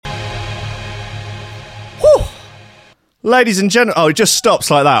Ladies and gentlemen, it just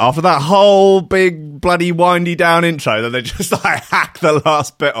stops like that after that whole big bloody windy down intro. Then they just like hack the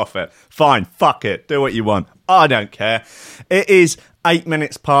last bit off it. Fine, fuck it, do what you want. I don't care. It is 8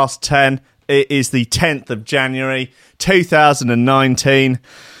 minutes past 10. It is the 10th of January, 2019.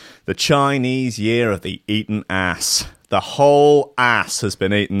 The Chinese year of the eaten ass. The whole ass has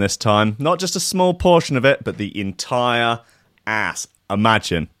been eaten this time. Not just a small portion of it, but the entire ass.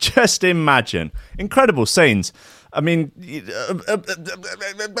 Imagine. Just imagine. Incredible scenes. I mean,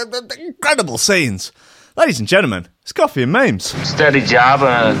 incredible scenes. Ladies and gentlemen, it's Coffee and Memes. Steady job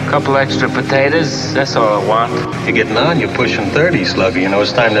and a couple extra potatoes. That's all I want. You're getting on. You're pushing 30, Slugger. You know,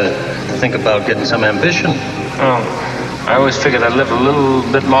 it's time to think about getting some ambition. Oh, I always figured I'd live a little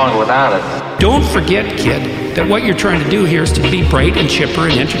bit longer without it. Don't forget, kid, that what you're trying to do here is to be bright and chipper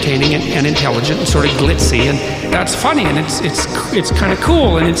and entertaining and intelligent and sort of glitzy, and that's funny, and it's kind of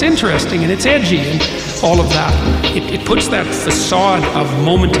cool, and it's interesting, and it's edgy, and all of that. It puts that facade of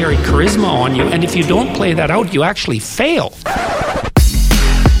momentary charisma on you, and if you don't play that out, you actually fail.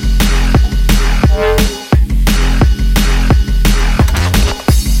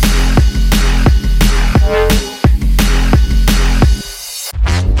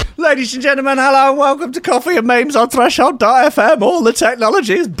 Ladies and gentlemen, hello and welcome to Coffee and Memes on Threshold.fm. All the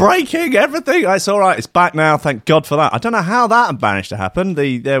technology is breaking, everything. It's all right, it's back now, thank God for that. I don't know how that managed to happen.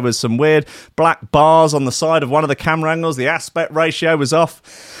 There was some weird black bars on the side of one of the camera angles. The aspect ratio was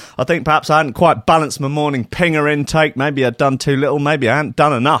off. I think perhaps I hadn't quite balanced my morning pinger intake. Maybe I'd done too little, maybe I hadn't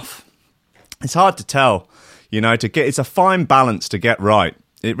done enough. It's hard to tell, it's a fine balance to get right.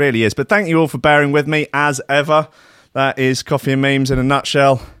 It really is. But thank you all for bearing with me, as ever. That is Coffee and Memes in a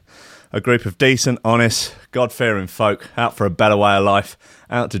nutshell. A group of decent, honest, God-fearing folk out for a better way of life,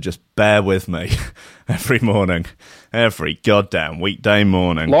 out to just bear with me every morning, every goddamn weekday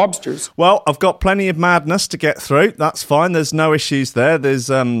morning. Lobsters. Well, I've got plenty of madness to get through. That's fine. There's no issues there. There's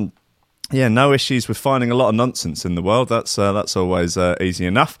no issues with finding a lot of nonsense in the world. That's always easy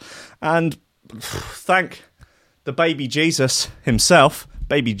enough. And thank the baby Jesus himself,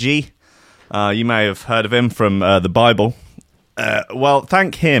 Baby G. You may have heard of him from the Bible. Well,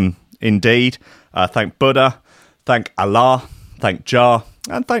 thank him. Indeed. Thank Buddha, thank Allah, thank Jah,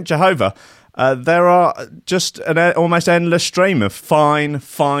 and thank Jehovah. There are just an almost endless stream of fine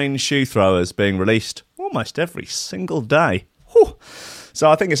shoe throwers being released almost every single day. Whew.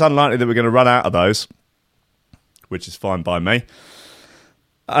 So I think it's unlikely that we're going to run out of those, which is fine by me.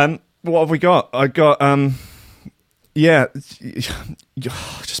 What have we got? I got,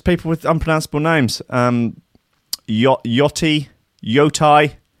 just people with unpronounceable names. Yotai,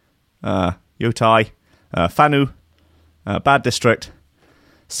 Fanu, Bad District,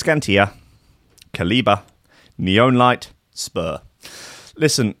 Scantia, Kaliba, Neonlight, Spur.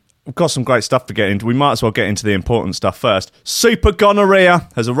 Listen, we've got some great stuff to get into. We might as well get into the important stuff first. Super gonorrhea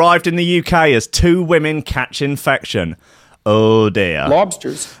has arrived in the UK as 2 women catch infection. Oh dear.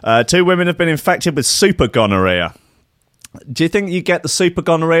 Lobsters. 2 women have been infected with super gonorrhea. Do you think you get the super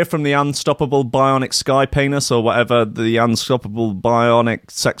gonorrhea from the unstoppable bionic sky penis or whatever, the unstoppable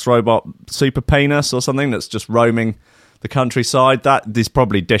bionic sex robot super penis or something that's just roaming the countryside? That is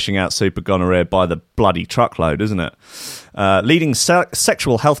probably dishing out super gonorrhea by the bloody truckload, isn't it? Leading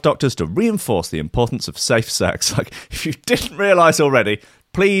sexual health doctors to reinforce the importance of safe sex. Like, if you didn't realise already,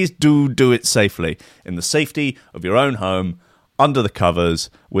 please do it safely, in the safety of your own home, under the covers,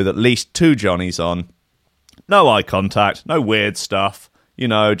 with at least 2 Johnnies on. No eye contact, no weird stuff.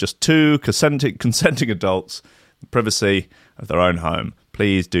 Just 2 consenting adults, in the privacy of their own home.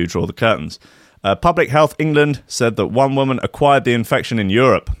 Please do draw the curtains. Public Health England said that 1 woman acquired the infection in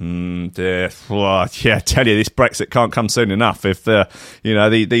Europe. Dear. Well, yeah, I tell you, this Brexit can't come soon enough. If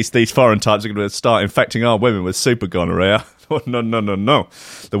these foreign types are going to start infecting our women with super gonorrhea. No.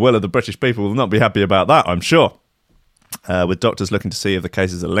 The will of the British people will not be happy about that, I'm sure. With doctors looking to see if the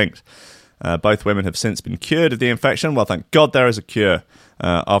cases are linked. Both women have since been cured of the infection. Well, thank God there is a cure.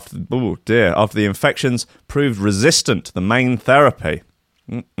 After the infections proved resistant to the main therapy.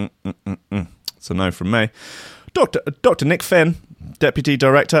 It's a no from me. Dr. Nick Finn, Deputy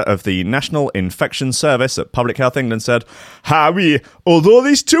Director of the National Infection Service at Public Health England, said, "Harry, although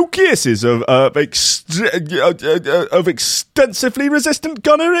these 2 cases of extensively resistant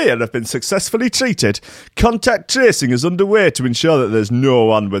gonorrhea have been successfully treated, contact tracing is underway to ensure that there's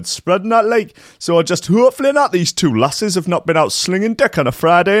no onward spread in that lake. So I just hopefully not these 2 lasses have not been out slinging dick on a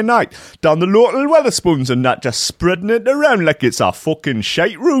Friday night down the local Wetherspoons and not just spreading it around like it's a fucking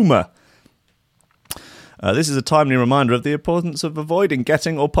shite rumour." This is a timely reminder of the importance of avoiding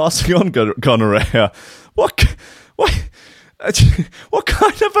getting or passing on gonorrhea. What? What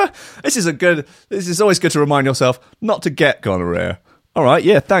kind of a... This is always good to remind yourself not to get gonorrhea. All right,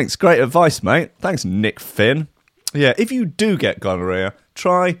 yeah, thanks. Great advice, mate. Thanks, Nick Finn. Yeah, if you do get gonorrhea,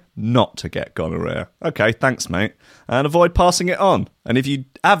 try not to get gonorrhea. Okay, thanks, mate. And avoid passing it on. And if you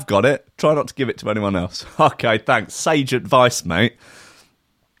have got it, try not to give it to anyone else. Okay, thanks. Sage advice, mate.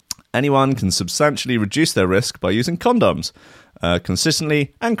 Anyone can substantially reduce their risk by using condoms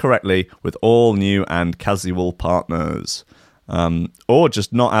consistently and correctly with all new and casual partners. Or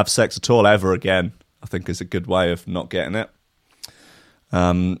just not have sex at all ever again, I think is a good way of not getting it.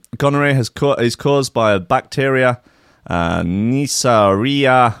 Gonorrhea is caused by a bacteria,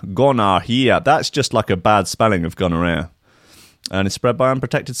 Neisseria gonorrhoeae. That's just like a bad spelling of gonorrhea. And it's spread by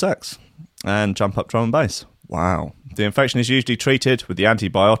unprotected sex and jump up drum and bass. Wow. The infection is usually treated with the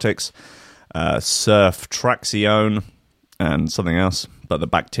antibiotics, ceftriaxone, and something else. But the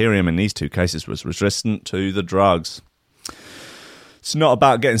bacterium in these two cases was resistant to the drugs. It's not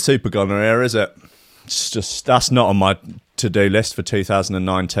about getting super gonorrhea, is it? It's just, that's not on my to-do list for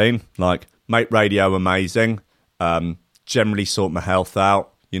 2019. Like, make radio amazing, generally sort my health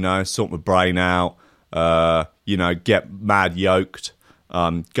out, sort my brain out, get mad yoked,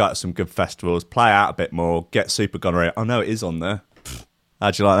 go to some good festivals, play out a bit more, get super gonorrhea. Oh no, it is on there.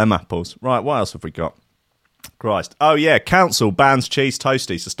 How'd you like them apples? Right, what else have we got? Christ. Oh yeah, council bans cheese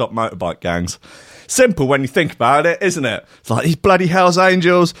toasties to stop motorbike gangs. Simple when you think about it, isn't it? It's like these bloody Hells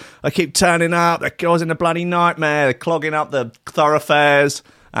Angels, they keep turning up, they're causing a bloody nightmare, they're clogging up the thoroughfares,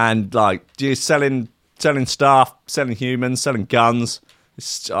 and like, you're selling stuff, selling humans, selling guns.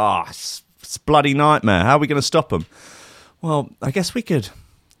 It's a bloody nightmare. How are we going to stop them? Well, I guess we could...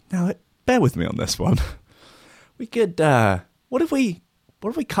 Now, bear with me on this one. We could... What if we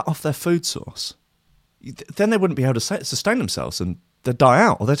cut off their food source? Then they wouldn't be able to sustain themselves and they'd die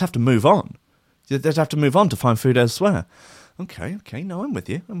out, or they'd have to move on. They'd have to move on to find food elsewhere. Okay, no, I'm with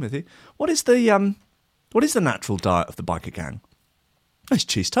you. What is the natural diet of the biker gang? It's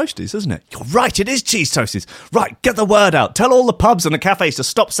cheese toasties, isn't it? You're right, it is cheese toasties. Right, get the word out. Tell all the pubs and the cafes to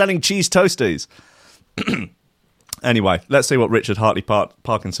stop selling cheese toasties. Anyway, let's see what Richard Hartley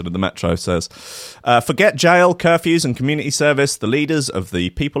Parkinson of the Metro says. Forget jail, curfews and community service. The leaders of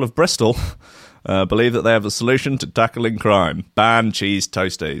the people of Bristol believe that they have a solution to tackling crime. Ban cheese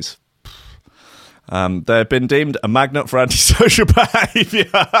toasties. They've been deemed a magnet for antisocial behaviour.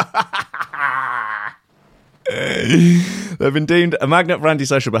 They've been deemed a magnet for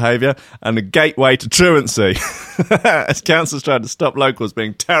antisocial behaviour and a gateway to truancy, as councils try to stop locals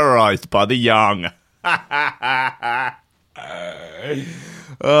being terrorised by the young.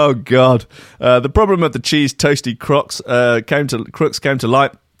 Oh God! The problem of the cheese toasty crooks came to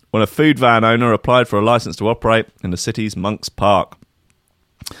light when a food van owner applied for a licence to operate in the city's Monks Park.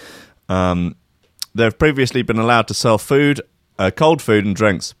 They've previously been allowed to sell food, cold food and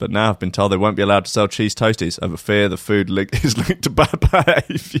drinks, but now have been told they won't be allowed to sell cheese toasties over fear the food is linked to bad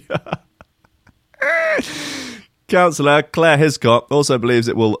behaviour. Councillor Claire Hiscott also believes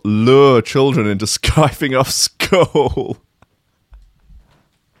it will lure children into skiving off school.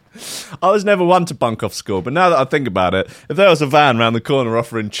 I was never one to bunk off school, but now that I think about it, if there was a van round the corner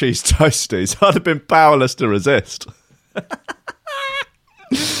offering cheese toasties, I'd have been powerless to resist.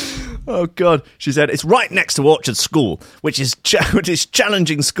 Oh God! She said it's right next to Orchard School, which is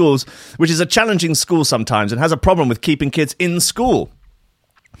challenging schools, which is a challenging school sometimes, and has a problem with keeping kids in school.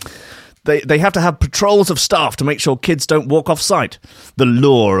 They have to have patrols of staff to make sure kids don't walk off site. The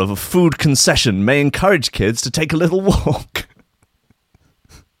lure of a food concession may encourage kids to take a little walk.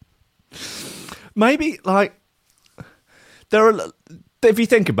 Maybe, like, if you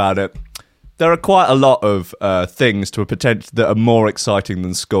think about it, there are quite a lot of things to a potential that are more exciting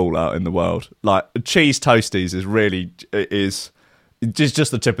than school out in the world. Like, cheese toasties is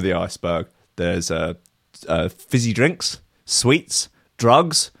just the tip of the iceberg. There's fizzy drinks, sweets,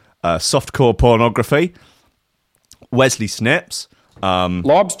 drugs, softcore pornography, Wesley Snipes,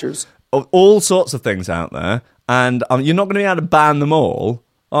 lobsters, all sorts of things out there, and you're not going to be able to ban them all,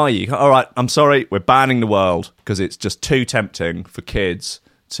 are you? All right, I'm sorry, we're banning the world because it's just too tempting for kids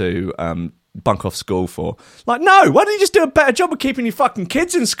to bunk off school for. Like, no, why don't you just do a better job of keeping your fucking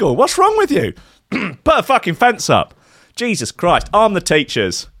kids in school? What's wrong with you? Put a fucking fence up. Jesus Christ, arm the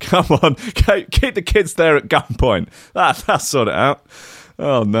teachers. Come on, keep the kids there at gunpoint. That'll sort it out.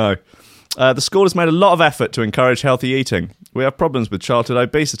 Oh, no. The school has made a lot of effort to encourage healthy eating. We have problems with childhood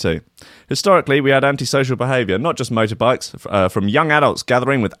obesity. Historically, we had antisocial behaviour, not just motorbikes, from young adults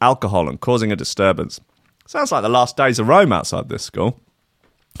gathering with alcohol and causing a disturbance. Sounds like the last days of Rome outside this school.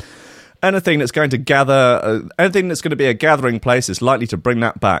 Anything that's going to be a gathering place is likely to bring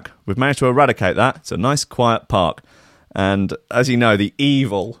that back. We've managed to eradicate that. It's a nice, quiet park. And as you know, the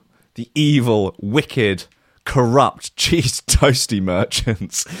evil, wicked, corrupt cheese toasty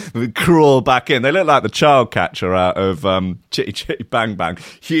merchants would crawl back in. They look like the child catcher out of Chitty Chitty Bang Bang.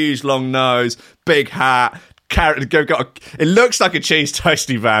 Huge long nose, big hat. It looks like a cheese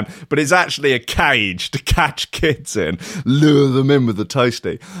toasty van, but it's actually a cage to catch kids in, lure them in with the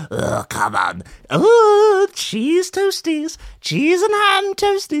toasty. Oh, come on. Oh, cheese toasties, cheese and ham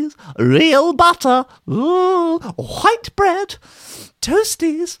toasties, real butter, oh, white bread,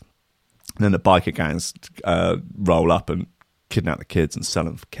 toasties. And then the biker gangs roll up and kidnap the kids and sell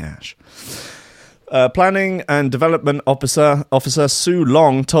them for cash. Planning and Development Officer Sue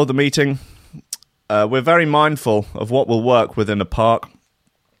Long told the meeting, we're very mindful of what will work within a park.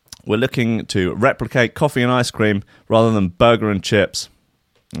 We're looking to replicate coffee and ice cream rather than burger and chips.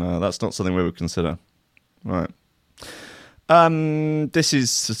 That's not something we would consider. Right. This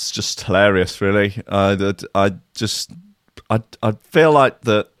is just hilarious, really. I feel like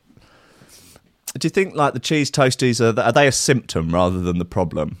that. Do you think like the cheese toasties are they a symptom rather than the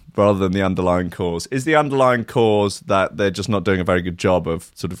problem, rather than the underlying cause? Is the underlying cause that they're just not doing a very good job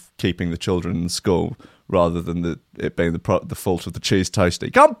of sort of keeping the children in school, rather than it being the fault of the cheese toasty?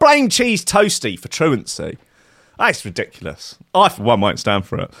 You can't blame cheese toasty for truancy. That's ridiculous. I, for one, won't stand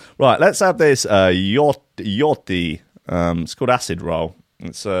for it. Right, let's have this Yorti. It's called Acid Roll.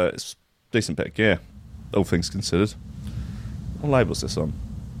 It's a decent bit of gear, all things considered. What label's this on?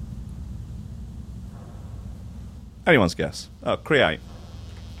 Anyone's guess. Oh, Create.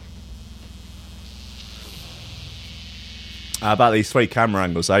 How about these 3 camera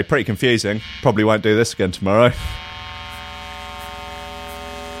angles, eh? Pretty confusing. Probably won't do this again tomorrow.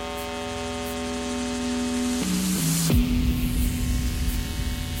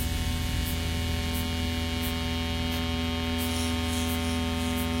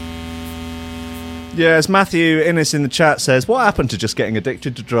 Yes, Matthew Innes in the chat says, what happened to just getting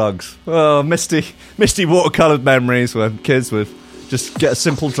addicted to drugs? Oh, misty watercoloured memories when kids would just get a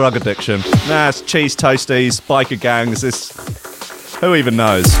simple drug addiction. Nah, it's cheese toasties, biker gangs, who even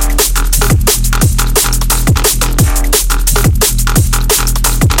knows?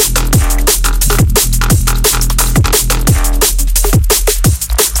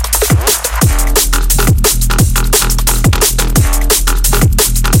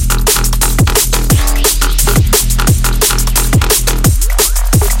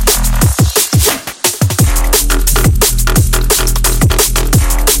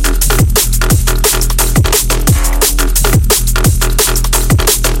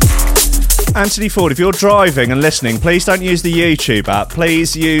 Anthony Ford, if you're driving and listening, please don't use the YouTube app.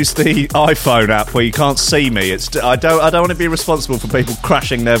 Please use the iPhone app where you can't see me. I don't want to be responsible for people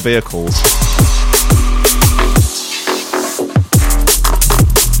crashing their vehicles.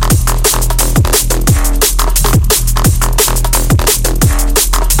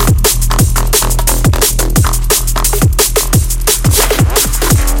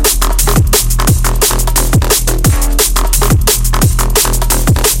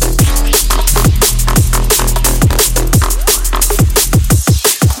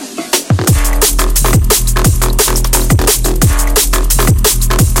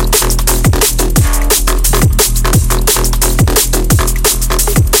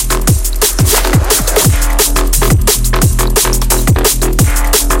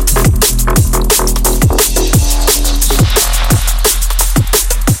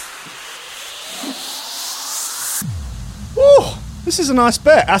 This is a nice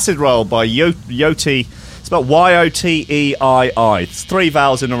bit. Acid Roll by Yoti. It's about Yoteii. It's 3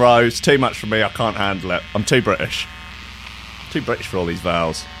 vowels in a row. It's too much for me. I can't handle it. I'm too British. Too British for all these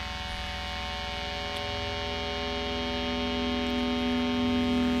vowels.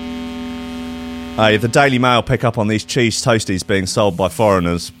 Hey, the Daily Mail pick up on these cheese toasties being sold by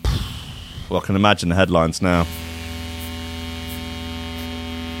foreigners. Well, I can imagine the headlines now.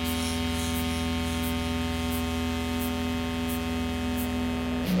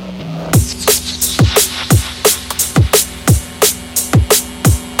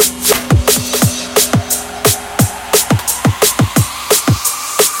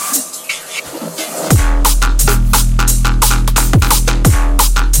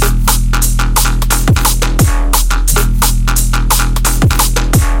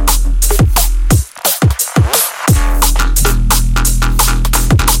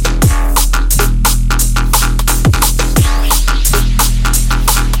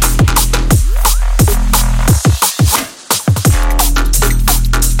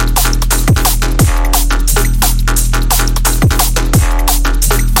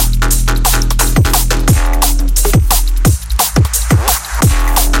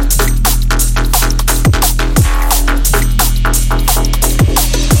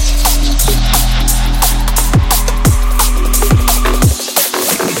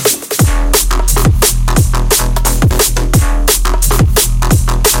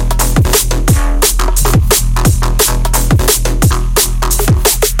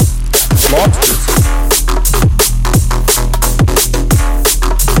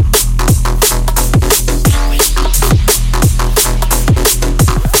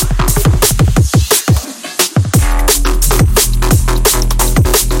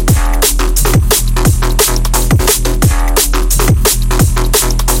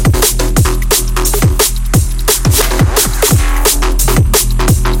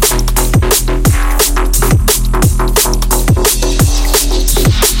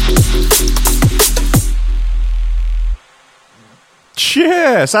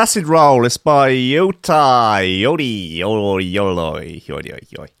 Yes, Acid Roll is by Yuta Yori.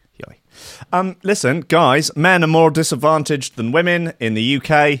 Listen, guys, men are more disadvantaged than women in the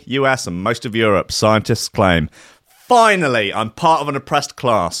UK, US, and most of Europe, scientists claim. Finally, I'm part of an oppressed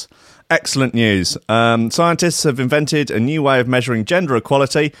class. Excellent news. Scientists have invented a new way of measuring gender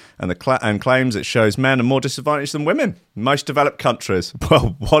equality and claims it shows men are more disadvantaged than women in most developed countries.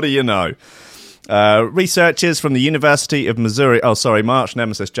 Well, what do you know? Researchers from the University of Missouri... Oh, sorry, my arch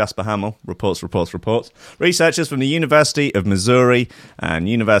nemesis Jasper Hamill. Reports. Researchers from the University of Missouri and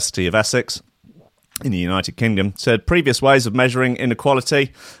University of Essex in the United Kingdom said previous ways of measuring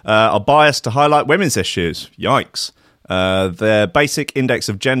inequality are biased to highlight women's issues. Yikes. Their basic index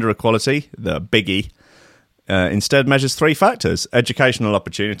of gender equality, the biggie, instead measures three factors: educational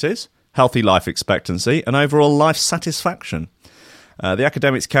opportunities, healthy life expectancy, and overall life satisfaction. The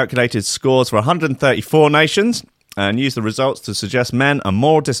academics calculated scores for 134 nations and used the results to suggest men are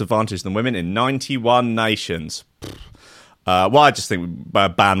more disadvantaged than women in 91 nations. Well, I just think we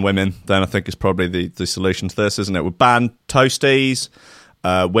ban women, then I think is probably the solution to this, isn't it? We ban toasties,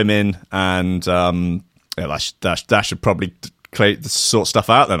 women, and that should probably sort stuff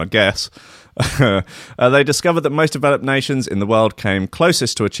out then, I guess. They discovered that most developed nations in the world came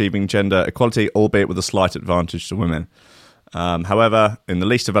closest to achieving gender equality, albeit with a slight advantage to women. However, in the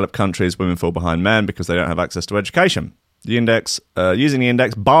least developed countries, women fall behind men because they don't have access to education. Using the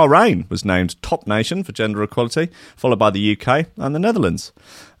index, Bahrain was named top nation for gender equality, followed by the UK and the Netherlands.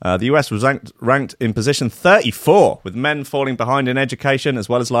 The US was ranked in position 34, with men falling behind in education as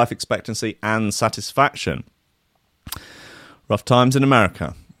well as life expectancy and satisfaction. Rough times in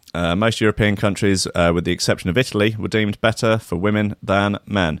America. Most European countries, with the exception of Italy, were deemed better for women than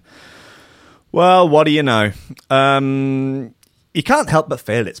men. Well, what do you know? You can't help but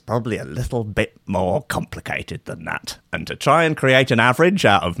feel it's probably a little bit more complicated than that. And to try and create an average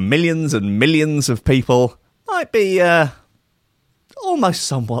out of millions and millions of people might be almost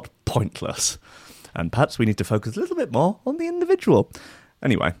somewhat pointless. And perhaps we need to focus a little bit more on the individual.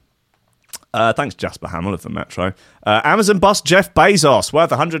 Anyway, thanks Jasper Hamill of the Metro. Amazon boss Jeff Bezos,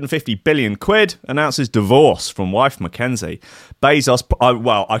 worth 150 billion quid, announces divorce from wife Mackenzie. Bezos,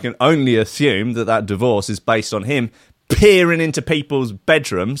 I can only assume that divorce is based on him peering into people's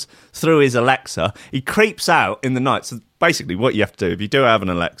bedrooms through his Alexa. He creeps out in the night. So basically what you have to do, if you do have an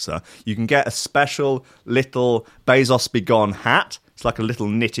Alexa, you can get a special little Bezos Begone hat. It's like a little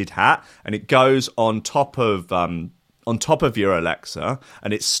knitted hat, and it goes on top of your Alexa,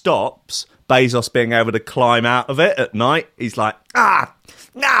 and it stops Bezos being able to climb out of it at night. He's like,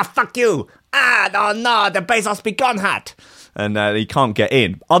 fuck you. No, the Bezos Begone hat. And he can't get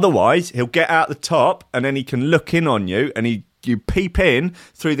in. Otherwise, he'll get out the top, and then he can look in on you, and you peep in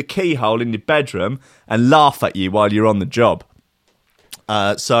through the keyhole in your bedroom and laugh at you while you're on the job.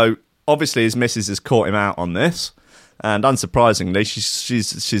 So obviously, his missus has caught him out on this, and unsurprisingly,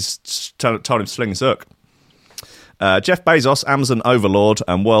 she's told him to sling his hook. Jeff Bezos, Amazon overlord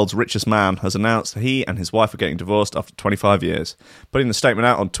and world's richest man, has announced he and his wife are getting divorced after 25 years. Putting the statement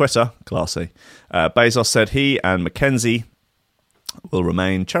out on Twitter, classy, Bezos said he and Mackenzie will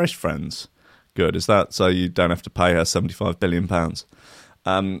remain cherished friends. Good, is that so you don't have to pay her £75 billion?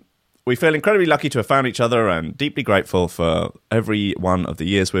 We feel incredibly lucky to have found each other and deeply grateful for every one of the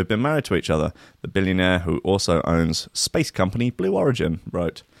years we've been married to each other, the billionaire who also owns space company Blue Origin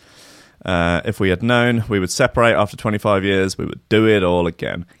wrote. If we had known we would separate after 25 years, we would do it all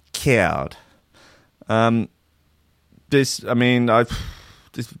again. Cared. This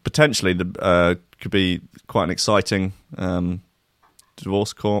potentially could be quite an exciting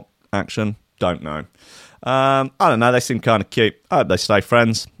divorce court action. Don't know. I don't know. They seem kind of cute. I hope they stay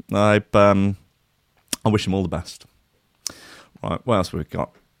friends. I wish them all the best. Right, what else have we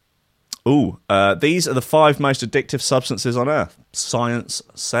got? These are the 5 most addictive substances on Earth. Science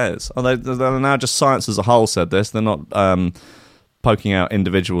says. They're now just science as a whole said this. They're not poking out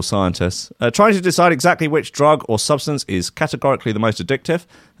individual scientists. Trying to decide exactly which drug or substance is categorically the most addictive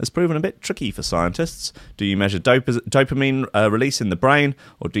has proven a bit tricky for scientists. Do you measure dopamine release in the brain,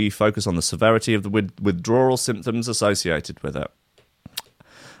 or do you focus on the severity of the withdrawal symptoms associated with it?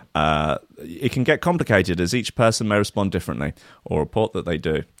 It can get complicated as each person may respond differently or report that they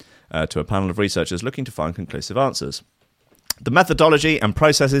do. To a panel of researchers looking to find conclusive answers. The methodology and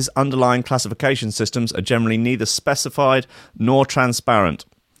processes underlying classification systems are generally neither specified nor transparent,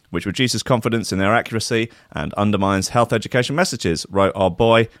 which reduces confidence in their accuracy and undermines health education messages, wrote our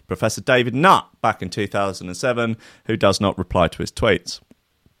boy, Professor David Nutt, back in 2007, who does not reply to his tweets.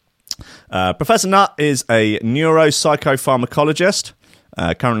 Professor Nutt is a neuropsychopharmacologist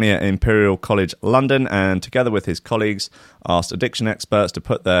currently at Imperial College London, and together with his colleagues asked addiction experts to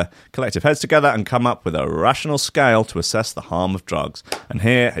put their collective heads together and come up with a rational scale to assess the harm of drugs. And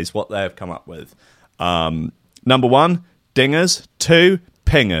here is what they have come up with. Number 1, dingers. 2,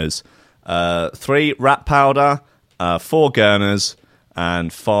 pingers. 3, rat powder. 4, gurners.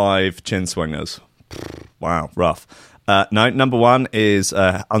 And 5, chin swingers. Wow, rough. No, number 1 is,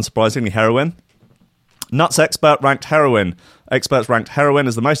 unsurprisingly, heroin. Nuts experts ranked heroin as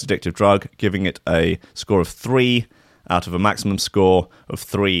the most addictive drug, giving it a score of 3 out of a maximum score of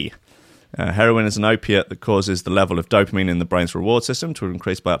 3. Heroin is an opiate that causes the level of dopamine in the brain's reward system to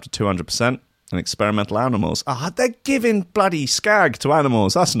increase by up to 200% in experimental animals. They're giving bloody skag to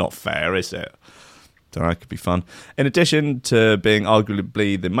animals. That's not fair, is it? That could be fun. In addition to being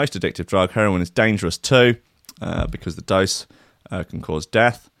arguably the most addictive drug, heroin is dangerous too, because the dose can cause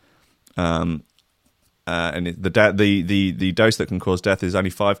death. And the dose that can cause death is only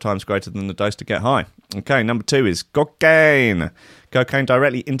 5 times greater than the dose to get high. Okay, number 2 is cocaine. Cocaine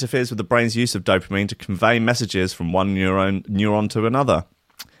directly interferes with the brain's use of dopamine to convey messages from one neuron to another.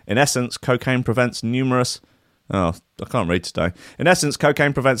 In essence, cocaine prevents numerous... Oh, I can't read today. In essence,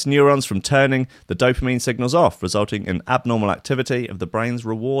 cocaine prevents neurons from turning the dopamine signals off, resulting in abnormal activity of the brain's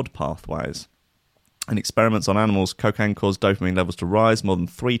reward pathways. In experiments on animals, cocaine caused dopamine levels to rise more than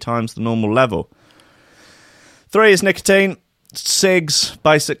 3 times the normal level. 3 is nicotine. Cigs,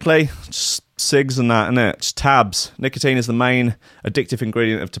 basically. Just cigs and that, innit? Just tabs. Nicotine is the main addictive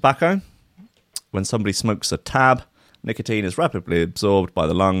ingredient of tobacco. When somebody smokes a tab, nicotine is rapidly absorbed by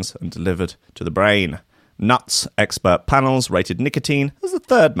the lungs and delivered to the brain. Nuts expert panels rated nicotine as the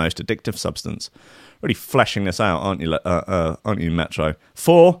 3rd most addictive substance. Really fleshing this out, aren't you, Metro?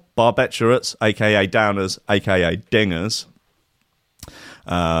 4, barbiturates, a.k.a. downers, a.k.a. dingers.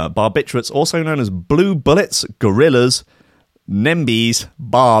 Barbiturates, also known as blue bullets, gorillas, nimbies,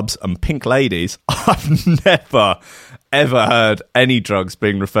 barbs, and pink ladies. I've never, ever heard any drugs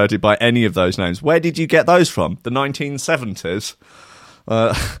being referred to by any of those names. Where did you get those from? The 1970s?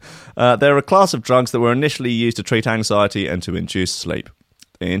 They're a class of drugs that were initially used to treat anxiety and to induce sleep.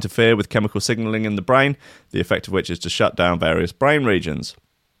 They interfere with chemical signalling in the brain, the effect of which is to shut down various brain regions.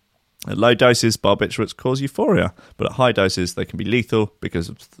 At low doses, barbiturates cause euphoria, but at high doses, they can be lethal because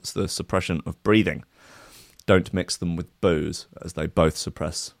of the suppression of breathing. Don't mix them with booze, as they both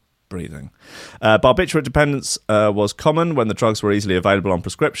suppress breathing. Barbiturate dependence was common when the drugs were easily available on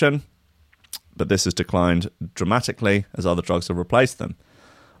prescription, but this has declined dramatically as other drugs have replaced them.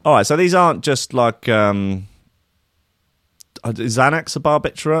 All right, so these aren't just like... Xanax a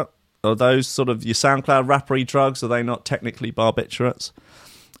barbiturate? Are those sort of your SoundCloud rappery drugs? Are they not technically barbiturates?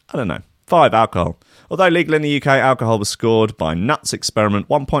 I don't know. 5, alcohol. Although legal in the UK, alcohol was scored by Nuts experiment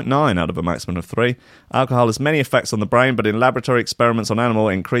 1.9 out of a maximum of 3. Alcohol has many effects on the brain, but in laboratory experiments on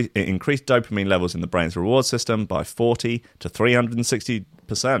animals, it increased dopamine levels in the brain's reward system by 40 to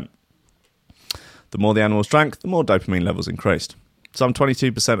 360%. The more the animals drank, the more dopamine levels increased. Some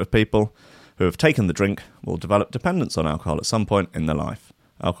 22% of people who have taken the drink will develop dependence on alcohol at some point in their life.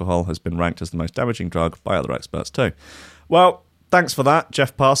 Alcohol has been ranked as the most damaging drug by other experts too. Well, thanks for that,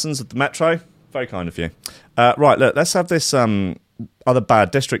 Jeff Parsons of the Metro. Very kind of you. Right, look, let's have this other bad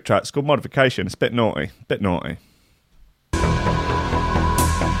district track. It's called Modification. It's a bit naughty.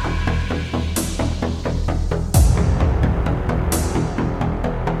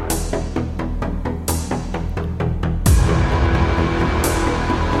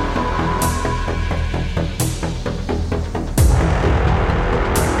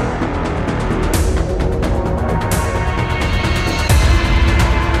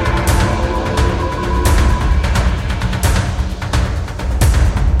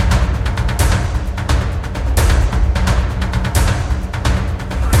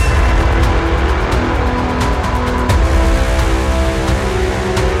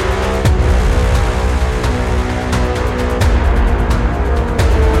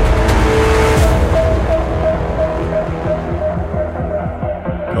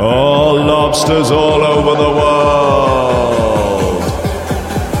 Lobsters all over the world.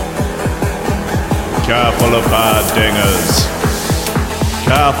 Careful of bad dingers.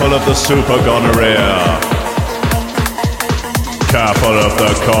 Careful of the super gonorrhea. Careful of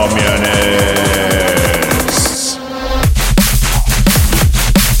the communists.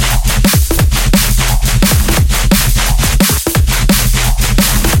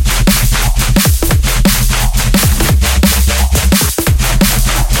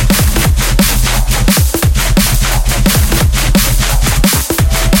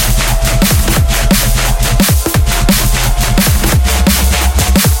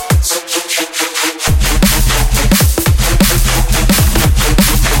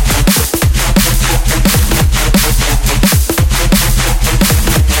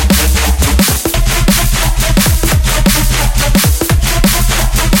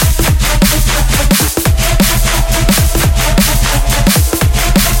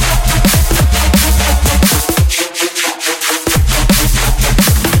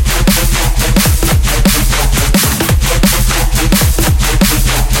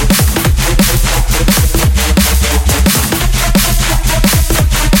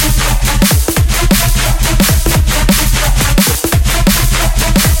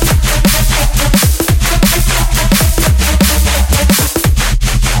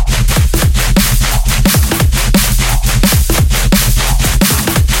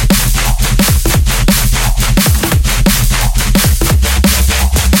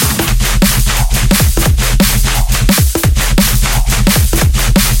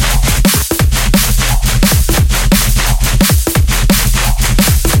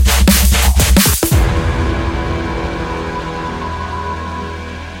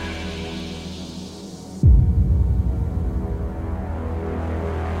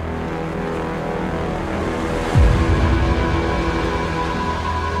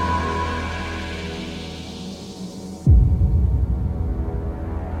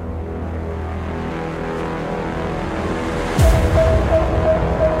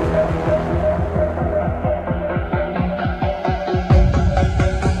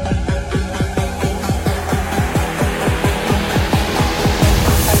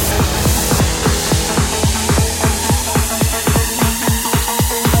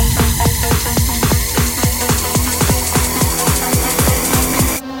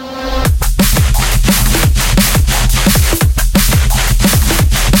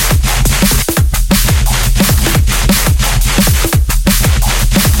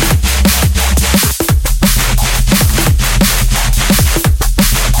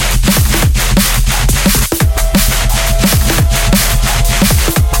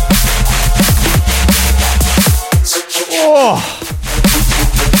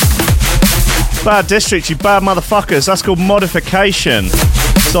 Bad District, you bad motherfuckers. That's called Modification.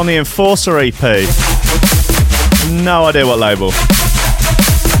 It's on the Enforcer EP. No idea what label.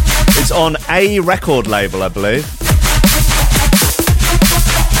 It's on a record label, I believe.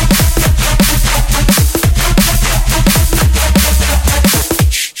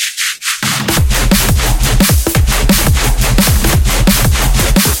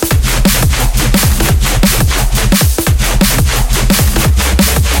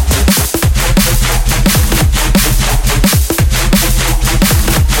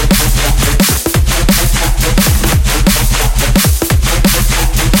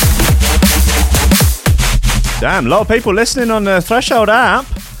 Damn, a lot of people listening on the Threshold app.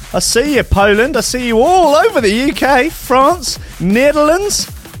 I see you, Poland. I see you all over the UK, France,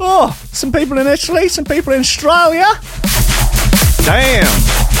 Netherlands. Oh, some people in Italy, some people in Australia. Damn.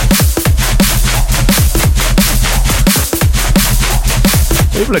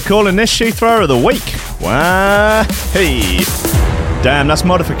 People are calling this Shoe Thrower of the Week. Wow. Hey. Damn, that's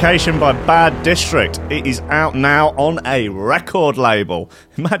Modification by Bad District. It is out now on a record label.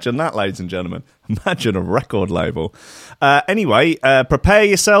 Imagine that, ladies and gentlemen. Imagine a record label. Anyway, prepare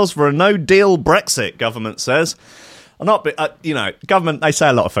yourselves for a no-deal Brexit, government says. Government, they say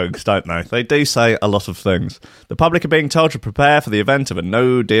a lot of things, don't they? They do say a lot of things. The public are being told to prepare for the event of a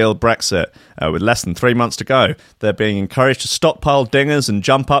no-deal Brexit. With less than 3 months to go, they're being encouraged to stockpile dingers and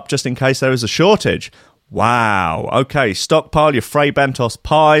jump up just in case there is a shortage. Wow. Okay, stockpile your Fray Bentos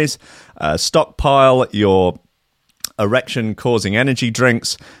pies, stockpile your erection-causing energy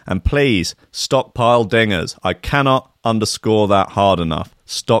drinks, and please, stockpile dingers. I cannot underscore that hard enough.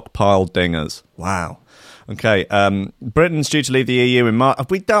 Stockpile dingers. Wow. Okay, Britain's due to leave the EU in March.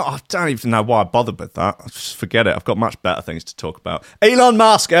 I don't even know why I bothered with that. Just forget it. I've got much better things to talk about. Elon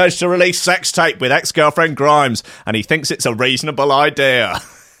Musk urged to release sex tape with ex-girlfriend Grimes, and he thinks it's a reasonable idea.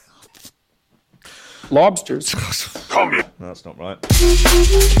 Lobsters. No, that's not right.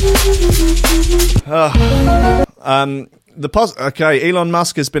 Okay, Elon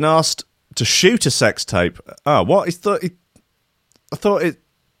Musk has been asked to shoot a sex tape. Oh, what?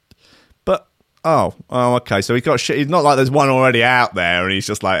 Okay. So he got shit. He's not like there's one already out there, and he's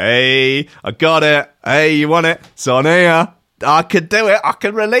just like, "Hey, I got it. Hey, you want it? It's on here. I could do it. I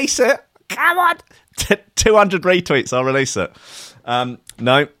can release it. Come on, 200 retweets. I'll release it."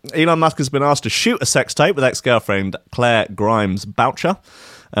 No, Elon Musk has been asked to shoot a sex tape with ex-girlfriend Claire Grimes Boucher,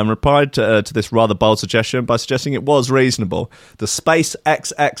 and replied to this rather bold suggestion by suggesting it was reasonable. The Space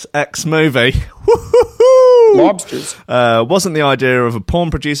XXX movie Lobsters wasn't the idea of a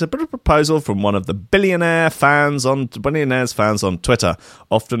porn producer, but a proposal from one of the billionaires fans on Twitter,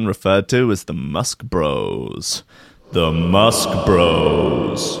 often referred to as the Musk Bros. The Musk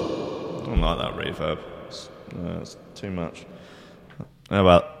Bros. I don't like that reverb. It's too much. How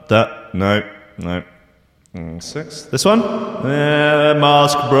about that? No. 6. This one?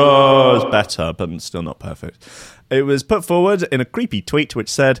 Musk Bros. Better, but still not perfect. It was put forward in a creepy tweet which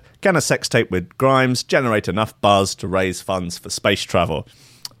said, "Can a sex tape with Grimes generate enough buzz to raise funds for space travel?"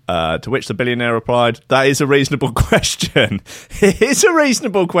 To which the billionaire replied, "That is a reasonable question." It is a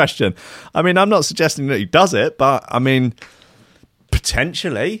reasonable question. I mean, I'm not suggesting that he does it, but, I mean,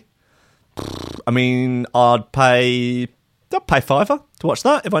 potentially. I mean, I'd pay $5 to watch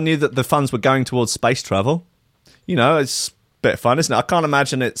that if I knew that the funds were going towards space travel. You know, it's a bit of fun, isn't it? I can't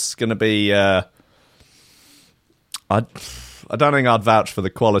imagine it's going to be... I don't think I'd vouch for the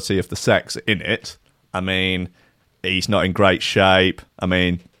quality of the sex in it. I mean, he's not in great shape. I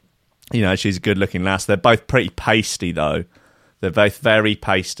mean, you know, she's a good-looking lass. They're both pretty pasty, though. They're both very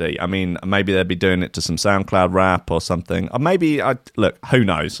pasty. I mean, maybe they'd be doing it to some SoundCloud rap or something. Or maybe, look, who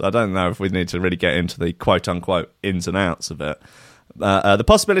knows? I don't know if we need to really get into the quote-unquote ins and outs of it. The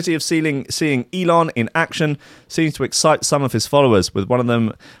possibility of seeing Elon in action seems to excite some of his followers, with one of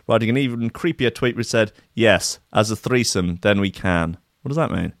them writing an even creepier tweet which said, "Yes, as a threesome, then we can." What does that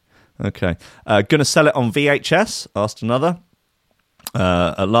mean? Okay. Gonna sell it on VHS? Asked another.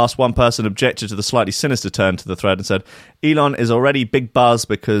 At last, one person objected to the slightly sinister turn to the thread and said, "Elon is already big buzz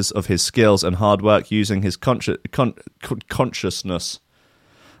because of his skills and hard work using his conscience.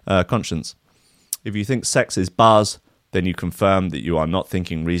 If you think sex is buzz, then you confirm that you are not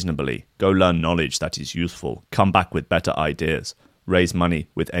thinking reasonably. Go learn knowledge that is useful. Come back with better ideas. Raise money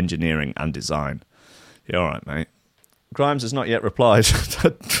with engineering and design." Yeah, all right, mate. Grimes has not yet replied.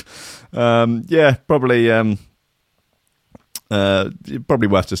 Yeah, probably... probably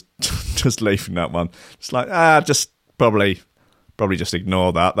worth just leaving that one. It's like, just probably just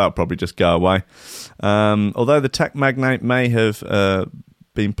ignore that. That'll probably just go away. Although the tech magnate may have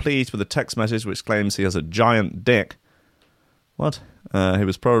been pleased with a text message which claims he has a giant dick. What? He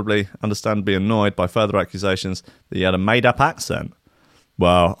was probably understandably annoyed by further accusations that he had a made-up accent.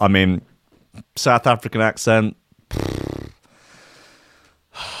 Well, I mean, South African accent. I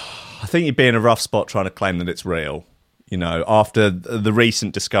think you'd be in a rough spot trying to claim that it's real. You know, after the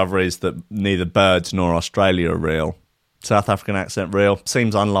recent discoveries that neither birds nor Australia are real. South African accent real?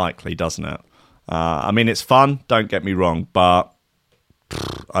 Seems unlikely, doesn't it? I mean, it's fun, don't get me wrong, but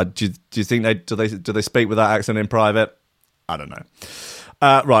do you think do they speak with that accent in private? I don't know.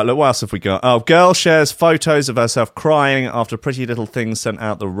 Right, look, what else have we got? Oh, girl shares photos of herself crying after Pretty Little Thing sent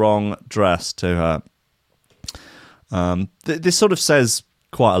out the wrong dress to her. This sort of says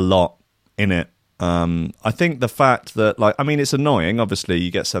quite a lot in it. I think the fact that, like, I mean, it's annoying. Obviously, you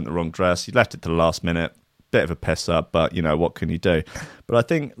get sent the wrong dress. You left it to the last minute. Bit of a piss up, but, you know, what can you do? But I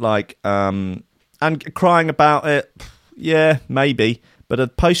think, like, and crying about it, yeah, maybe.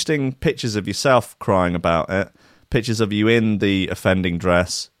 But posting pictures of yourself crying about it, pictures of you in the offending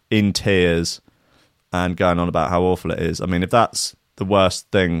dress, in tears, and going on about how awful it is. I mean, if that's the worst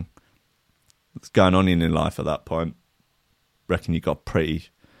thing that's going on in your life at that point, I reckon you got pretty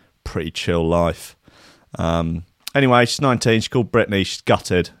chill life. Anyway, she's 19. She's called Brittany. She's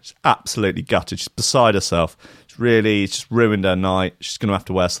gutted. She's absolutely gutted. She's beside herself. It's just ruined her night. She's going to have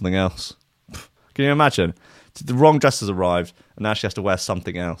to wear something else. Can you imagine? The wrong dress has arrived, and now she has to wear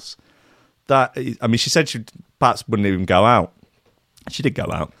something else. She said she perhaps wouldn't even go out. She did go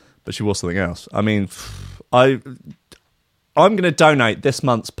out, but she wore something else. I mean, I'm going to donate this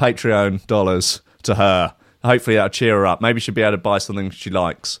month's Patreon dollars to her. Hopefully that'll cheer her up. Maybe she'll be able to buy something she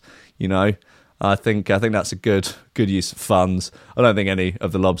likes, you know? I think that's a good use of funds. I don't think any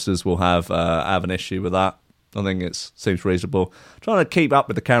of the lobsters will have an issue with that. I think it seems reasonable. Trying to keep up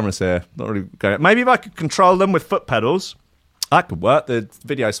with the cameras here. Not really going. Maybe if I could control them with foot pedals, that could work. The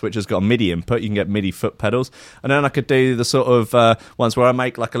video switcher's got a MIDI input. You can get MIDI foot pedals. And then I could do the sort of ones where I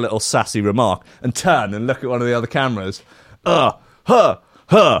make like a little sassy remark and turn and look at one of the other cameras. Yeah.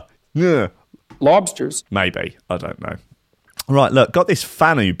 Lobsters. Maybe. I don't know. Right, look, got this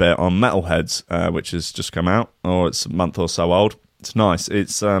Fanu bit on Metalheads, which has just come out, or it's a month or so old. It's nice.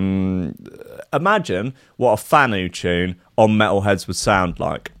 It's imagine what a Fanu tune on Metalheads would sound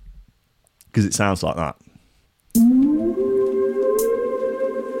like, because it sounds like that.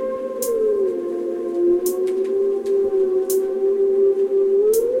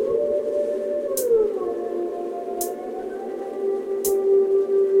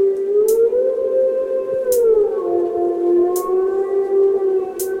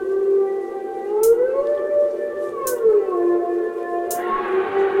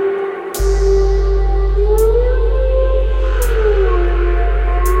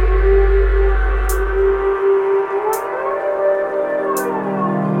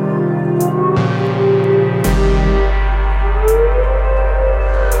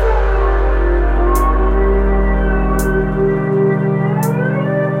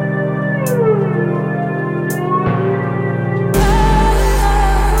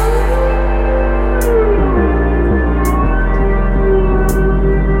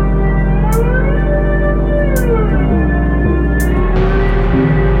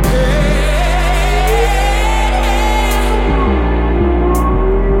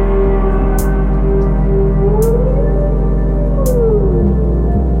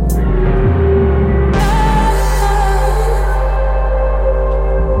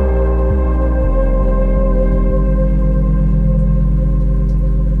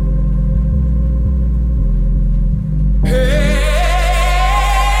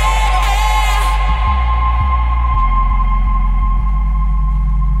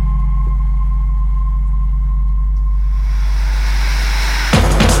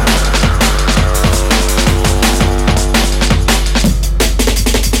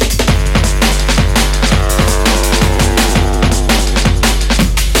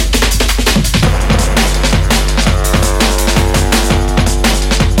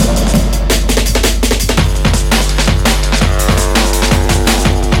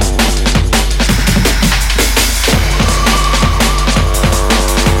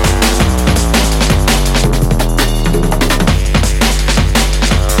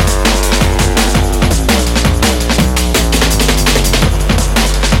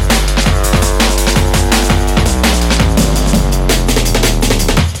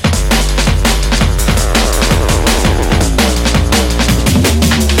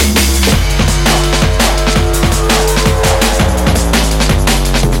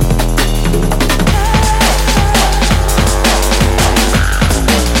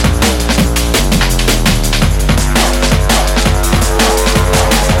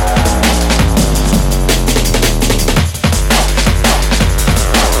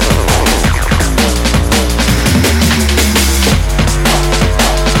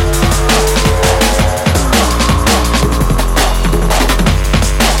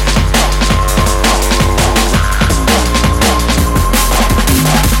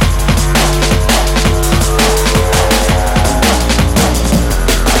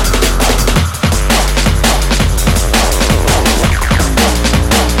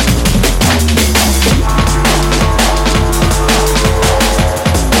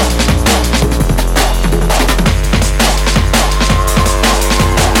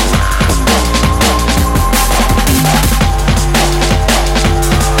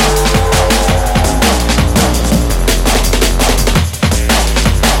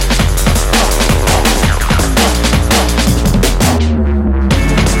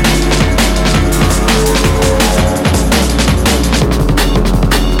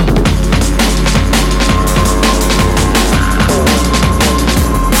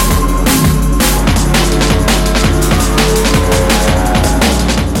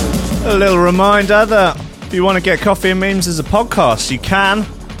 A little reminder that if you want to get Coffee and Memes as a podcast, you can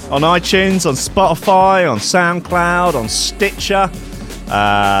on iTunes, on Spotify, on SoundCloud, on Stitcher.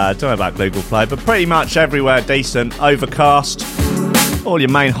 Don't know about Google Play, but pretty much everywhere decent. Overcast, all your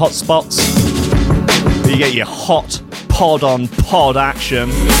main hotspots. You get your hot pod on pod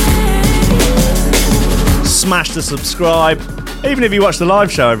action. Smash the subscribe. Even if you watch the live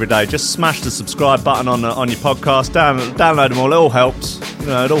show every day, just smash the subscribe button on your podcast. Download them all. It all helps. You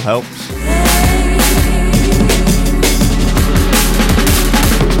know, it all helps.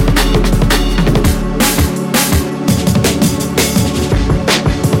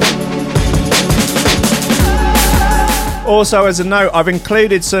 Also, as a note, I've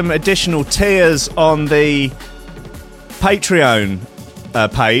included some additional tiers on the Patreon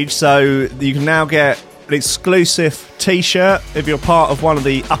page, so you can now get an exclusive t-shirt if you're part of one of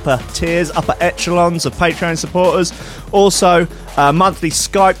the upper tiers, upper echelons of Patreon supporters. Also, a monthly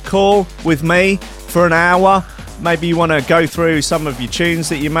Skype call with me for an hour. Maybe you want to go through some of your tunes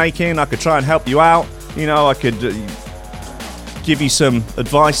that you're making. I could try and help you out. You know, I could give you some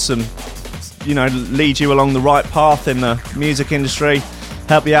advice, lead you along the right path in the music industry,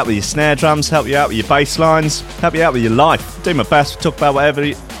 help you out with your snare drums, help you out with your bass lines, help you out with your life. Do my best to talk about whatever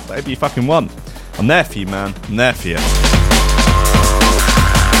you fucking want. I'm there for you, man. I'm there for you. And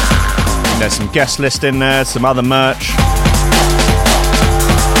there's some guest list in there, some other merch.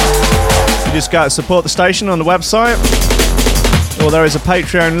 You just go to support the station on the website, or there is a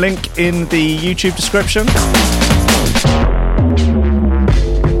Patreon link in the YouTube description.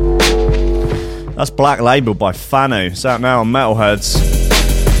 That's Black Label by Fanu. It's out now on Metalheads.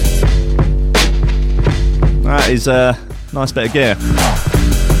 That is a nice bit of gear.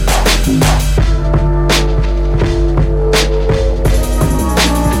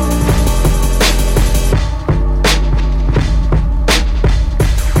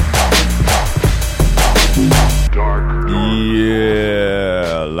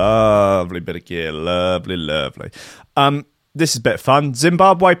 Yeah, lovely bit of gear. Lovely. This is a bit of fun.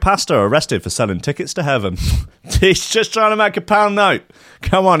 Zimbabwe pastor arrested for selling tickets to heaven. He's just trying to make a pound note.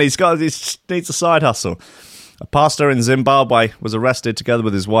 Come on, he needs a side hustle. A pastor in Zimbabwe was arrested together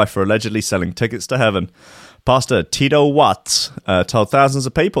with his wife for allegedly selling tickets to heaven. Pastor Tito Watts told thousands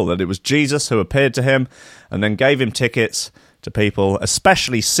of people that it was Jesus who appeared to him and then gave him tickets to people,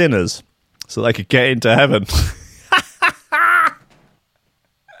 especially sinners, so they could get into heaven.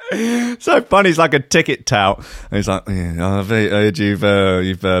 So funny, he's like a ticket tout. And he's like, yeah, I've heard you've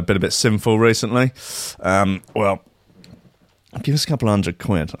been a bit sinful recently. Well, give us a couple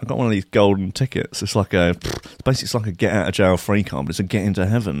 £100. I got one of these golden tickets. It's basically like a get out of jail free card, but it's a get into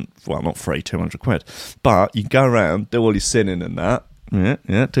heaven. Well, not free, £200. But you can go around, do all your sinning and that.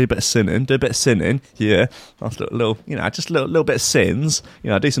 Yeah, do a bit of sinning, yeah. After a little, just a little bit of sins,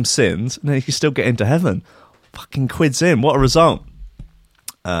 do some sins, and then you can still get into heaven. Fucking quids in, what a result.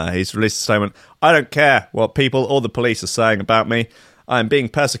 He's released a statement. I don't care what people or the police are saying about me. I am being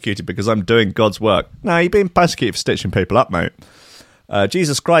persecuted because I'm doing God's work. No, you're being persecuted for stitching people up, mate.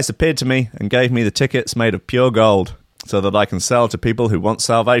 Jesus Christ appeared to me and gave me the tickets made of pure gold so that I can sell to people who want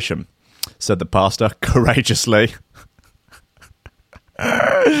salvation, said the pastor courageously.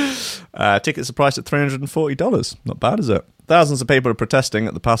 Tickets are priced at $340. Not bad, is it? Thousands of people are protesting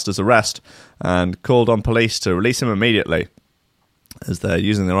at the pastor's arrest and called on police to release him immediately, as they're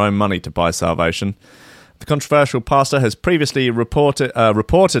using their own money to buy salvation. The controversial pastor has previously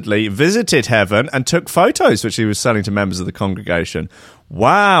reportedly visited heaven and took photos, which he was selling to members of the congregation.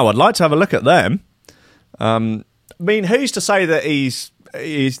 Wow, I'd like to have a look at them. I mean, who's to say that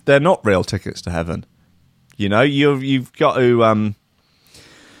they're not real tickets to heaven? You've got to...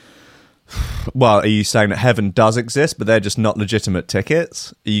 Well, are you saying that heaven does exist, but they're just not legitimate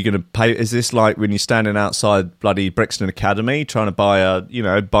tickets? Are you going to pay? Is this like when you're standing outside bloody Brixton Academy trying to buy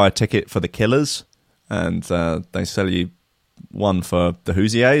a ticket for the Killers, and they sell you one for the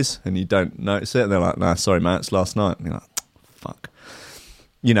Hoosiers, and you don't notice it? And they're like, "Nah, sorry, mate, it's last night." And you're like, "Fuck."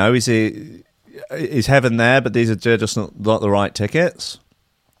 Is heaven there, but these are just not the right tickets,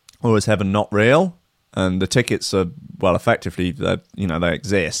 or is heaven not real? And the tickets are, well, effectively, they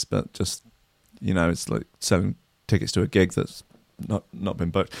exist, but just, it's like selling tickets to a gig that's not been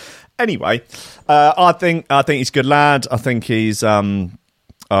booked. Anyway, I think he's a good lad. I think he's, wow.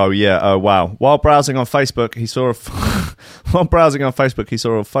 While browsing on Facebook, he saw a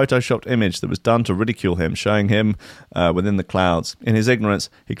photoshopped image that was done to ridicule him, showing him within the clouds. In his ignorance,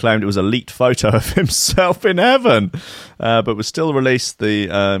 he claimed it was a leaked photo of himself in heaven, but was still released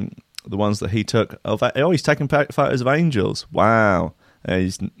the ones that he took of. He's taking photos of angels. Wow.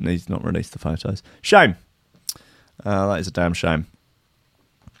 He's not released the photos. Shame. That is a damn shame.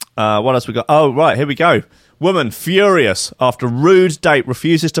 What else we got? Oh, right, here we go. Woman furious after rude date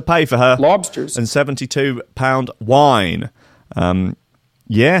refuses to pay for her Lobsters. and £72 wine.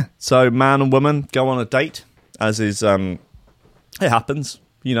 Yeah, so man and woman go on a date, as is, it happens.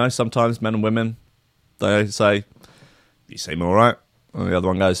 You know, sometimes men and women, they say, you seem all right. And the other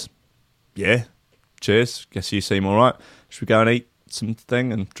one goes, yeah, cheers, guess you seem all right. Should we go and eat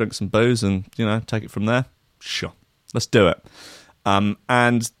something and drink some booze and, you know, take it from there? Sure, let's do it.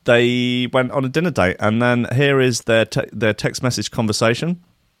 And they went on a dinner date, and then here is their text message conversation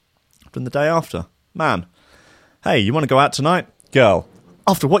from the day after. Man, hey, you want to go out tonight? Girl,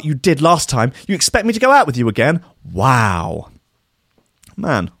 after what you did last time, you expect me to go out with you again? Wow.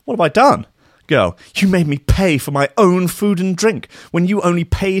 Man, what have I done? Girl, you made me pay for my own food and drink when you only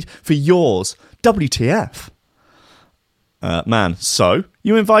paid for yours. WTF. Man, so?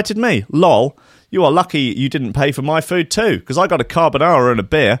 You invited me. Lol. You are lucky you didn't pay for my food too, because I got a carbonara and a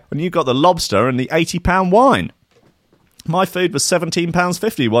beer, and you got the lobster and the £80 wine. My food was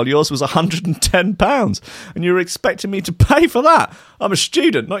 £17.50, while yours was £110, and you were expecting me to pay for that. I'm a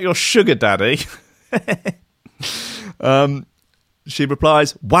student, not your sugar daddy. She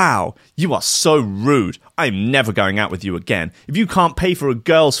replies, wow, you are so rude. I'm never going out with you again. If you can't pay for a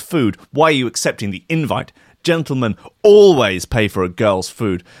girl's food, why are you accepting the invite? Gentlemen always pay for a girl's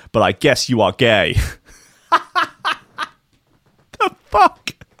food, but I guess you are gay. The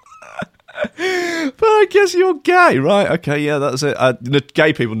fuck? But I guess you're gay, right? Okay, yeah, that's it.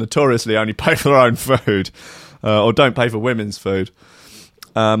 Gay people notoriously only pay for their own food, or don't pay for women's food.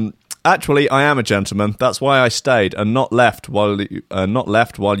 Actually, I am a gentleman. That's why I stayed and not left while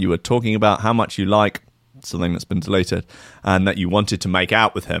you were talking about how much you like something that's been deleted and that you wanted to make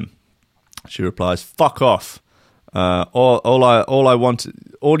out with him. She replies, "Fuck off. All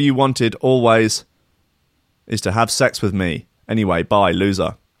you wanted always is to have sex with me. Anyway, bye,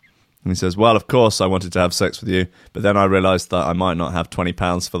 loser." And he says, "Well, of course I wanted to have sex with you, but then I realised that I might not have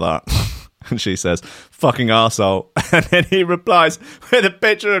 £20 for that." And she says, "Fucking arsehole." And then he replies with a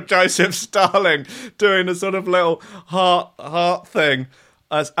picture of Joseph Starling doing a sort of little heart thing.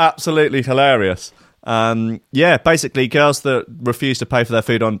 That's absolutely hilarious. Yeah, basically, girls that refuse to pay for their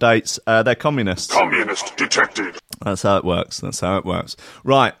food on dates, they're communists. Communist detected. That's how it works.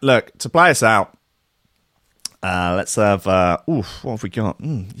 Right, look, to play us out, let's have, what have we got?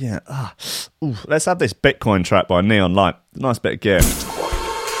 Let's have this Bitcoin track by Neon Light. Nice bit of gear.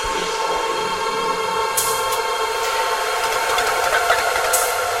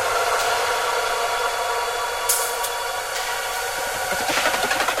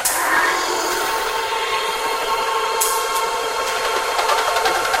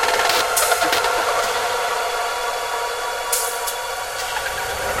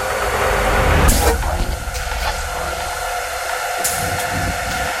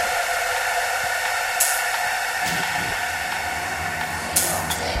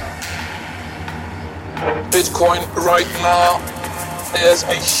 Bitcoin right now is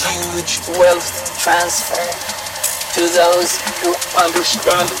a huge wealth transfer to those who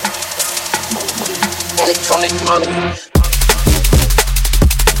understand electronic money.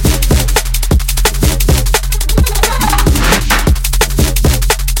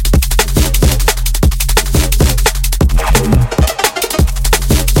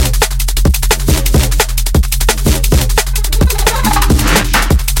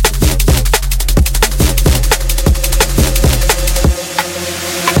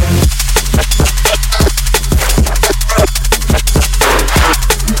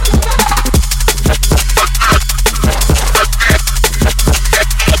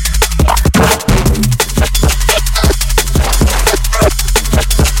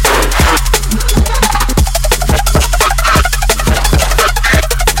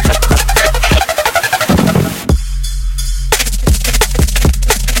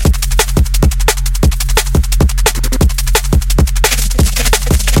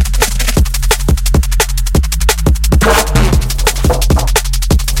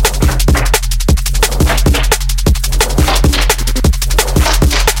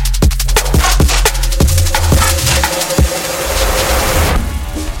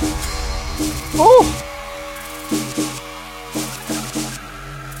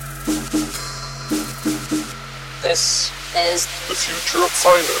 This is the future of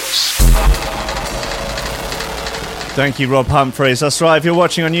finance. Thank you, Rob Humphreys. That's right, if you're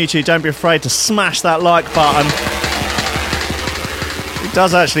watching on YouTube, don't be afraid to smash that like button. It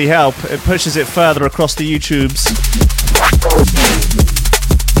does actually help. It pushes it further across the YouTubes.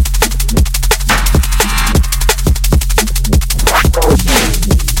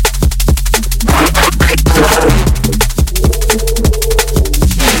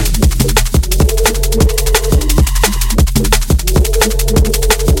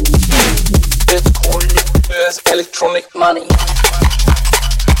 money.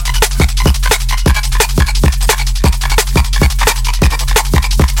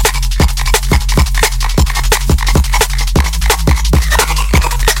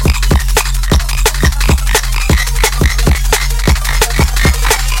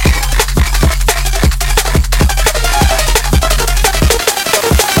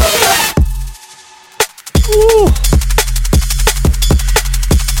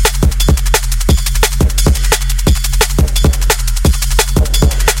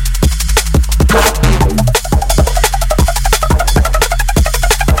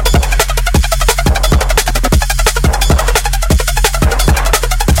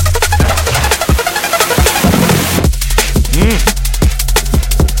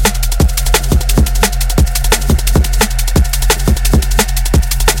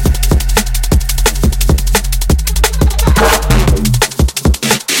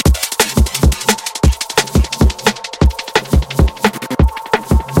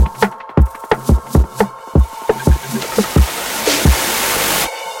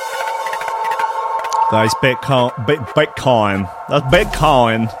 That's Bitcoin. That's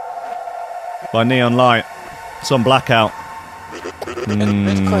Bitcoin by Neon Light. It's on Blackout.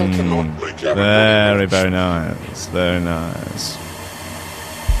 Bitcoin can Very, very nice. Very nice.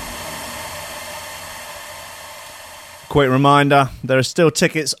 Quick reminder, there are still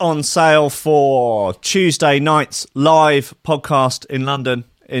tickets on sale for Tuesday night's live podcast in London,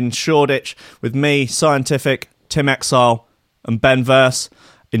 in Shoreditch, with me, Scientific, Tim Exile, and Ben Verse,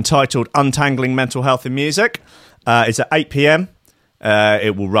 entitled Untangling Mental Health in Music. It's at 8 p.m.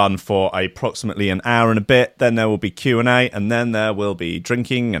 It will run for approximately an hour and a bit. Then there will be Q&A, and then there will be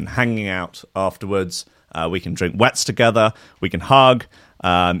drinking and hanging out afterwards. We can drink wets together. We can hug.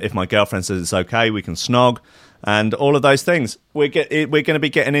 If my girlfriend says it's okay, we can snog. And all of those things. We're going to be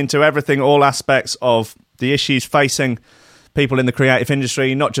getting into everything, all aspects of the issues facing people in the creative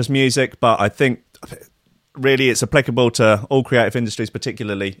industry, not just music, but I think really it's applicable to all creative industries,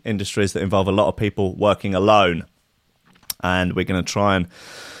 particularly industries that involve a lot of people working alone. And we're going to try and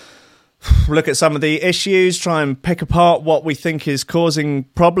look at some of the issues, try and pick apart what we think is causing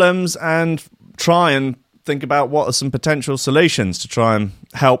problems, and try and think about what are some potential solutions to try and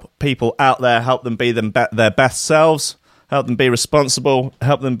help people out there, help them be their best selves, help them be responsible,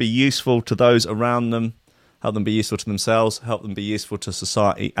 help them be useful to those around them, help them be useful to themselves, help them be useful to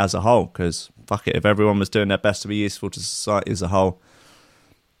society as a whole. Because fuck it, if everyone was doing their best to be useful to society as a whole,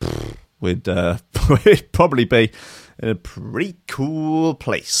 we'd probably be in a pretty cool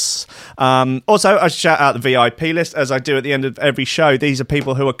place. Also, I shout out the VIP list, as I do at the end of every show. These are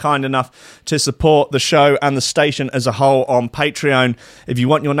people who are kind enough to support the show and the station as a whole on Patreon. If you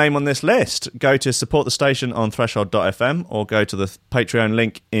want your name on this list, go to support the station on threshold.fm or go to the Patreon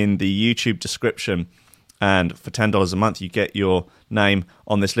link in the YouTube description. And for $10 a month, you get your name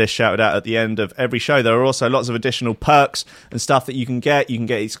on this list shouted out at the end of every show. There are also lots of additional perks and stuff that you can get. You can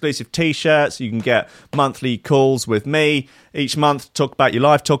get exclusive T-shirts. You can get monthly calls with me each month. Talk about your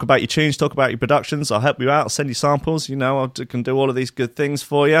life, talk about your tunes, talk about your productions. I'll help you out. I'll send you samples. You know, I can do all of these good things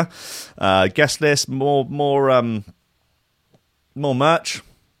for you. Guest list, more merch.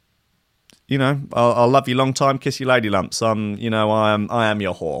 You know, I'll love you long time, kiss you lady lumps. I am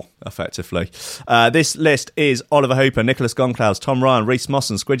your whore, effectively. This list is Oliver Hooper, Nicholas Goncalves, Tom Ryan, Reese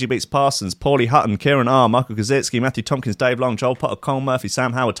Mosson, Squidgy Beats Parsons, Paulie Hutton, Kieran R, Michael Kaczynski, Matthew Tompkins, Dave Long, Joel Potter, Cole Murphy,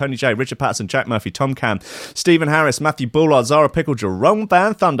 Sam Howard, Tony J, Richard Patterson, Jack Murphy, Tom Cam, Stephen Harris, Matthew Bullard, Zara Pickle, Jerome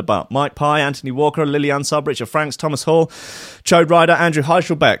Van Thunderbutt, Mike Pye, Anthony Walker, Lillian Sub, Richard Franks, Thomas Hall, Chode Ryder, Andrew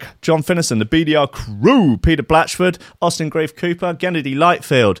Heichelbeck, John Finnison, the BDR crew, Peter Blatchford, Austin Grief Cooper, Kennedy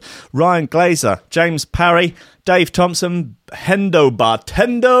Lightfield, Ryan Glazer, James Parry, Dave Thompson, Hendo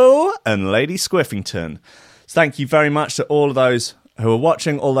Bartendo, and Lady Squiffington. So thank you very much to all of those who are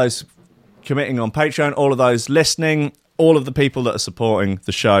watching, all those committing on Patreon, all of those listening, all of the people that are supporting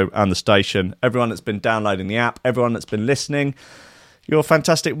the show and the station, everyone that's been downloading the app, everyone that's been listening. You're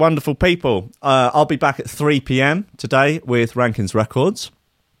fantastic, wonderful people. I'll be back at 3 p.m. today with Rankins Records,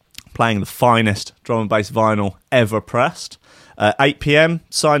 playing the finest drum and bass vinyl ever pressed. 8 p.m,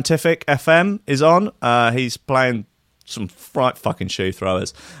 Scientific FM is on. He's playing some right fucking shoe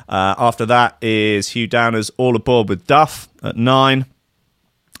throwers. After that is Hugh Downer's All Aboard with Duff at 9.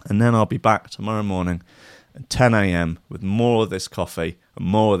 And then I'll be back tomorrow morning at 10 a.m. with more of this coffee and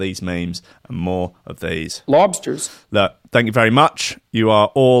more of these memes and more of these lobsters. Look, thank you very much. You are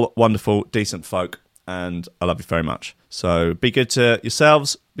all wonderful, decent folk, and I love you very much. So be good to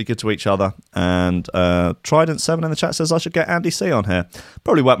yourselves, be good to each other, and Trident7 in the chat says I should get Andy C on here.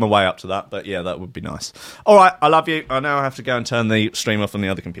 Probably work my way up to that, but yeah, that would be nice. All right, I love you. I now have to go and turn the stream off on the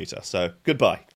other computer, so goodbye.